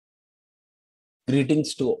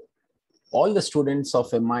Greetings to all the students of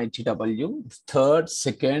MITW, third,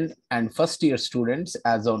 second, and first year students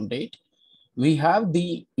as on date. We have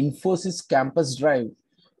the Infosys campus drive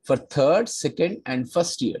for third, second, and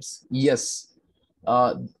first years. Yes,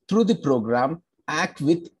 through the program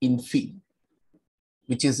HackWithInfy,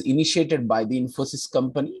 which is initiated by the Infosys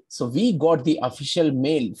company. So we got the official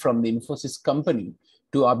mail from the Infosys company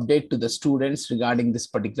to update to the students regarding this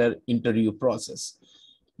particular interview process.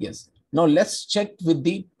 Yes. Now let's check with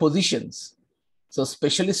the positions. So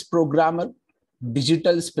specialist programmer,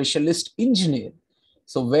 digital specialist engineer.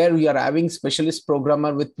 So where we are having specialist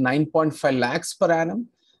programmer with 9.5 lakhs per annum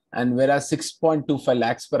and whereas 6.25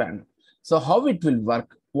 lakhs per annum. So how it will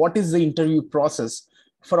work? What is the interview process?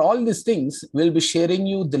 For all these things, we'll be sharing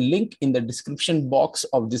you the link in the description box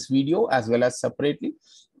of this video as well as separately.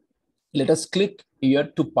 Let us click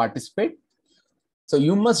here to participate. So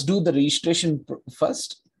you must do the registration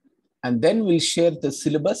first, and then we'll share the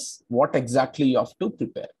syllabus, what exactly you have to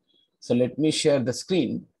prepare. So let me share the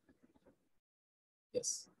screen.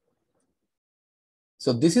 Yes.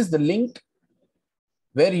 So this is the link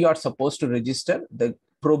where you are supposed to register. The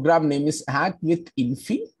program name is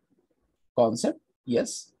HackWithInfy concept.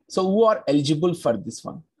 Yes. So who are eligible for this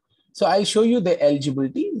one? So I'll show you the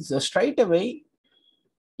eligibility. So straight away,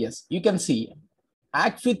 yes, you can see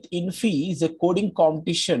HackWithInfy is a coding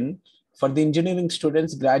competition for the engineering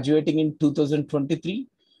students graduating in 2023,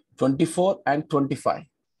 24, and 25.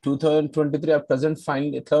 2023 are present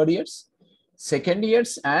final third years, second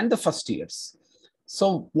years, and the first years.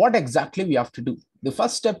 So what exactly we have to do? The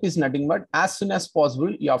first step is nothing but as soon as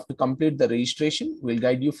possible, you have to complete the registration. We'll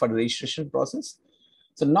guide you for the registration process.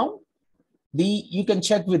 So now you can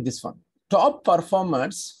check with this one. Top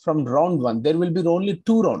performers from round one, there will be only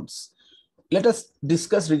 2 rounds. Let us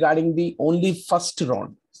discuss regarding the only first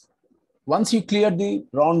round. Once you clear the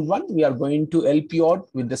round 1, we are going to help you out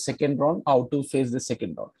with the second round, how to face the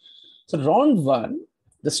second round. So round 1,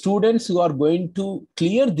 the students who are going to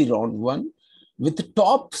clear the round 1 with the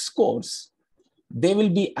top scores, they will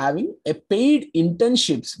be having a paid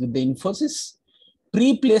internships with the Infosys,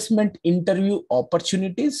 pre-placement interview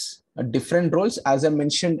opportunities, different roles as I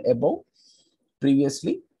mentioned above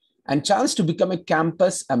previously, and chance to become a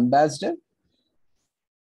campus ambassador.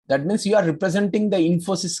 That means you are representing the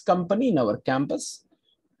Infosys company in our campus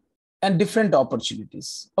and different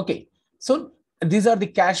opportunities. Okay, so these are the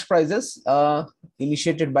cash prizes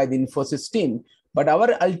initiated by the Infosys team. But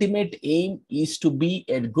our ultimate aim is to be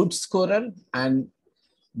a good scorer and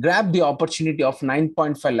grab the opportunity of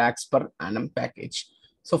 9.5 lakhs per annum package.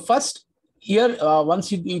 So first, here,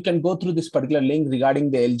 once you can go through this particular link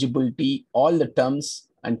regarding the eligibility, all the terms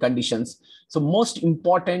and conditions. So most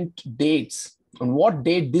important dates, on what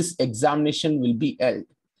date this examination will be held.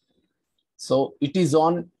 So it is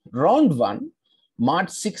on round 1, March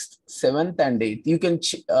 6th, 7th, and 8th. You can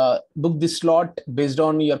book the slot based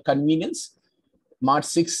on your convenience, March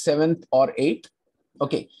 6th, 7th, or 8th.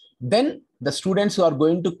 Okay. Then the students who are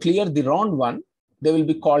going to clear the round 1, they will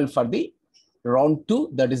be called for the round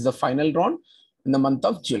 2, that is the final round in the month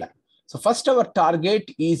of July. So first our target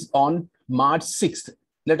is on March 6th.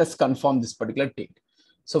 Let us confirm this particular date.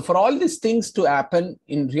 So for all these things to happen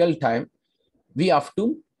in real time, we have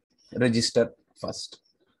to register first.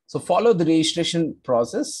 So follow the registration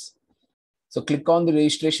process. So click on the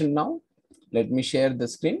registration now. Let me share the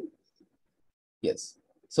screen. Yes.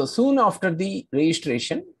 So soon after the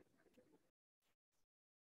registration,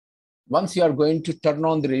 once you are going to turn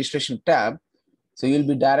on the registration tab, so you'll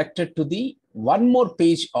be directed to the one more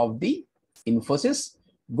page of the Infosys.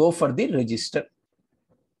 Go for the register.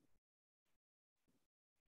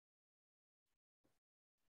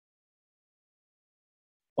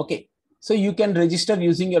 Okay, so you can register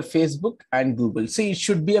using your Facebook and Google. See, it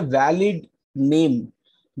should be a valid name.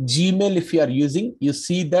 Gmail, if you are using, you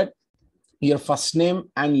see that your first name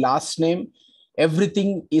and last name,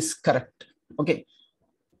 everything is correct. Okay,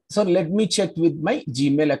 so let me check with my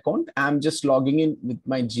Gmail account. I'm just logging in with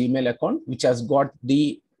my Gmail account, which has got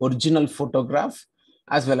the original photograph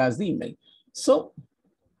as well as the email. So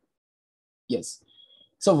yes,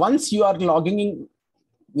 so once you are logging in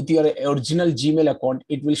with your original Gmail account,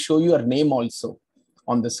 it will show your name also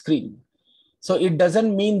on the screen. So it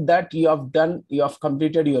doesn't mean that you have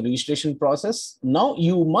completed your registration process. Now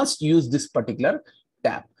you must use this particular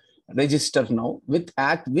tab, register now with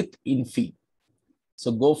HackWithInfy.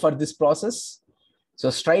 So go for this process. So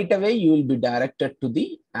straight away, you will be directed to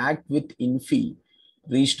the HackWithInfy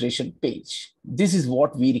registration page. This is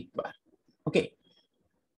what we require. Okay.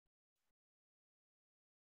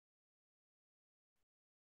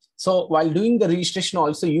 So while doing the registration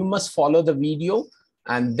also, you must follow the video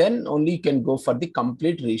and then only you can go for the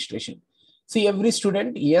complete registration. See, every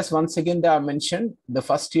student, yes, once again, they are mentioned, the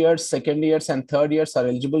first years, second years, and third years are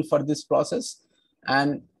eligible for this process.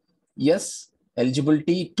 And yes,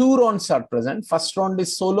 eligibility, 2 rounds are present. First round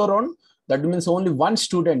is solo round. That means only one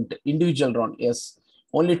student, individual round. Yes,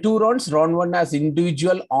 only 2 rounds. Round 1 has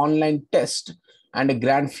individual online test and a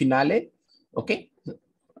grand finale. Okay.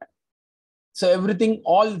 So everything,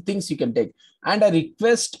 all things you can take. And I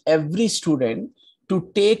request every student to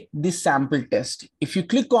take this sample test. If you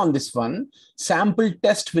click on this one, sample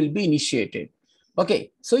test will be initiated.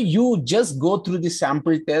 Okay, so you just go through the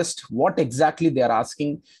sample test, what exactly they are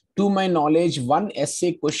asking. To my knowledge, one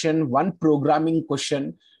essay question, one programming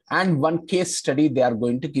question, and one case study they are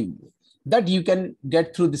going to give you. That you can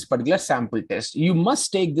get through this particular sample test. You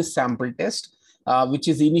must take this sample test, which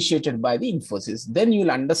is initiated by the Infosys. Then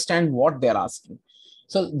you'll understand what they're asking.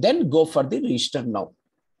 So then go for the register now.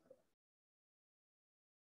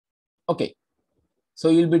 Okay, so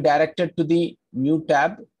you'll be directed to the new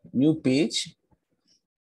tab, new page.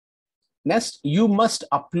 Next, you must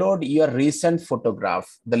upload your recent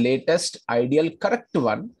photograph, the latest, ideal, correct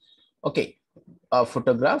one. Okay,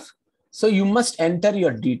 photograph. So you must enter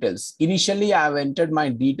your details. Initially, I have entered my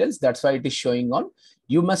details. That's why it is showing on.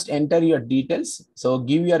 You must enter your details. So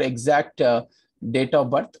give your exact date of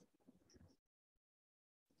birth.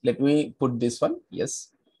 Let me put this one. Yes.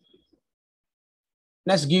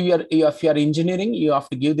 Next, give your, if you are engineering, you have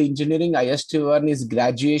to give the engineering. Highest one is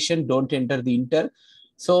graduation. Don't enter the inter.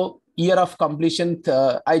 So year of completion,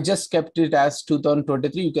 I just kept it as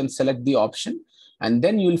 2023. You can select the option and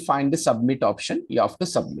then you will find the submit option. You have to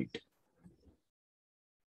submit.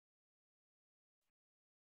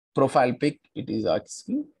 Profile pic, it is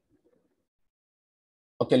asking.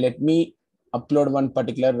 Okay, let me upload one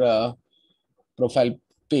particular profile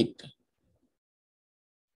pic.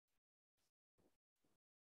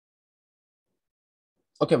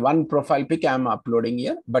 Okay, one profile pic I am uploading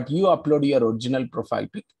here, but you upload your original profile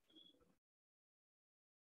pic.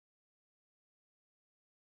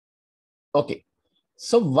 Okay,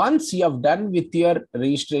 so once you have done with your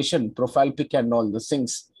registration, profile pic and all the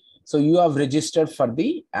things, so you have registered for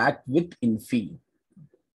the HackWithInfy.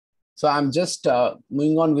 So I'm just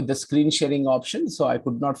moving on with the screen sharing option. So I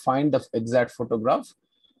could not find the exact photograph.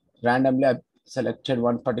 Randomly, I selected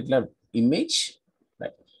one particular image.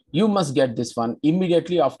 Right. You must get this one.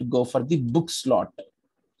 Immediately you have to go for the book slot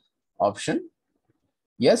option.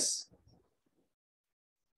 Yes.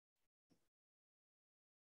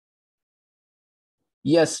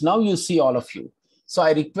 Yes, now you see all of you. So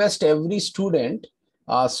I request every student,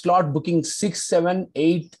 slot booking 6, 7,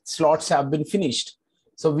 8 slots have been finished.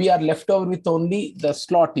 So we are left over with only the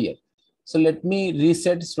slot here. So let me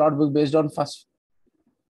reset slot book based on first.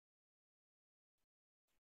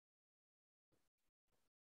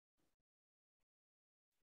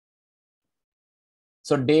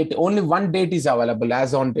 So date, only one date is available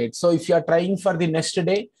as on date. So if you are trying for the next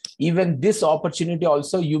day, even this opportunity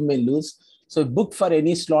also you may lose. So book for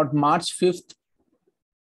any slot March 5th.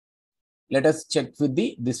 Let us check with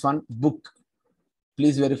this one book.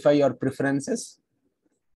 Please verify your preferences.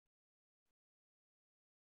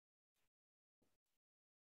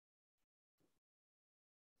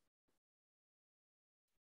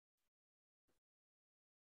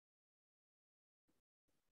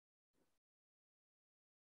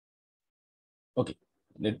 Okay,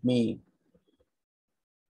 let me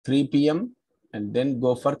 3 p.m. and then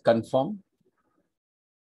go for confirm.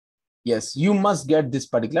 Yes, you must get this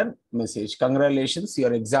particular message. Congratulations,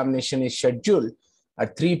 your examination is scheduled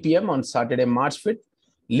at 3 p.m. on Saturday, March 5th.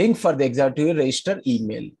 Link for the exam to your register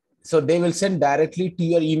email. So they will send directly to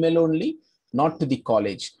your email only, not to the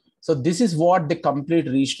college. So this is what the complete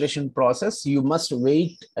registration process. You must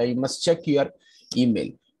wait, you must check your email.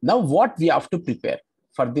 Now what we have to prepare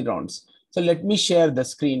for the rounds. So let me share the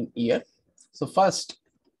screen here. So first,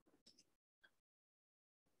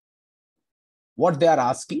 what they are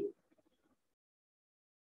asking.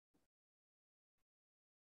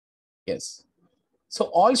 Yes. So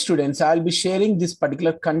all students, I'll be sharing this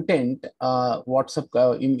particular content,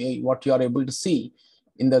 WhatsApp, what you are able to see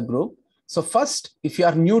in the group. So first, if you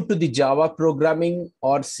are new to the Java programming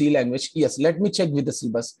or C language, yes, let me check with the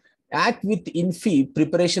syllabus. HackWithInfy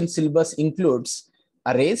preparation syllabus includes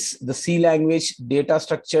arrays, the C language, data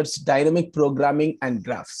structures, dynamic programming, and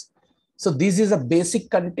graphs. So this is a basic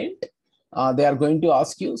content. They are going to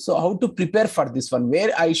ask you. So how to prepare for this one,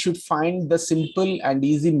 where I should find the simple and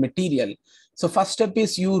easy material. So first step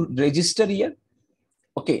is you register here.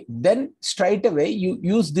 Okay, then straight away you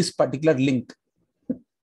use this particular link.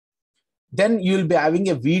 Then you will be having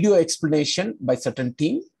a video explanation by certain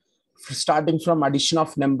team. starting from addition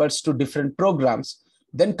of numbers to different programs,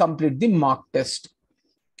 then complete the mock test,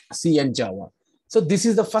 C and Java. So this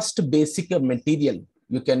is the first basic material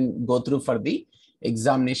you can go through for the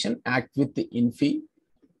examination, HackWithInfy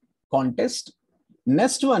contest.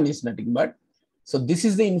 Next one is nothing but, so this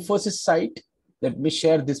is the Infosys site. Let me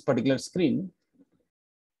share this particular screen.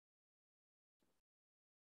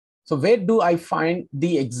 So where do I find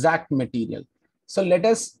the exact material? So let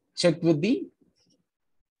us check with the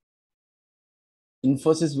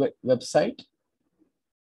Infosys website.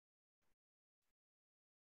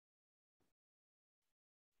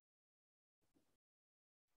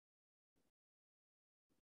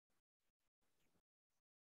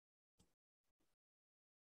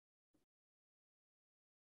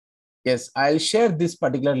 Yes, I'll share this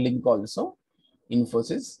particular link also,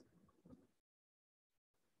 Infosys.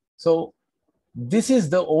 So this is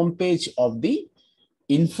the home page of the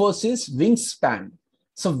Infosys Wingspan.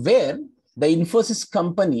 So where the Infosys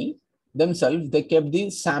company themselves, they kept the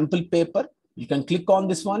sample paper. You can click on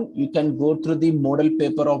this one. You can go through the model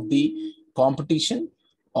paper of the competition,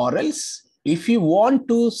 or else if you want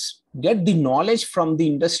to get the knowledge from the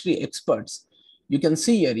industry experts, you can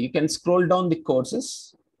see here, you can scroll down the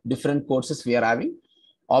courses, different courses we are having: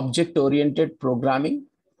 object-oriented programming,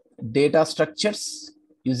 data structures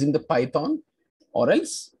using the Python, or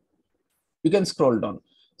else you can scroll down.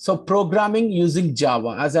 So programming using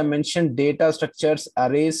Java, as I mentioned, data structures,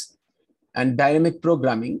 arrays, and dynamic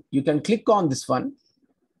programming. You can click on this one.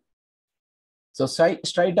 So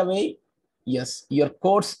straight away, yes, your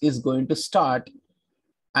course is going to start,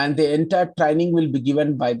 and the entire training will be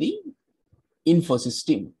given by the Infosys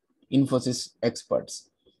team, Infosys experts.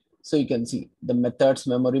 So you can see the methods,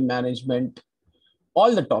 memory management,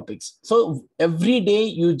 all the topics. So every day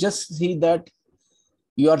you just see that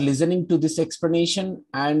you are listening to this explanation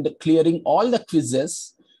and clearing all the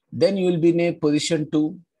quizzes, then you will be in a position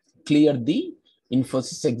to clear the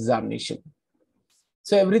Infosys examination.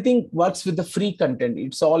 So everything works with the free content.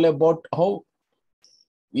 It's all about how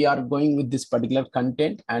we are going with this particular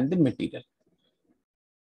content and the material.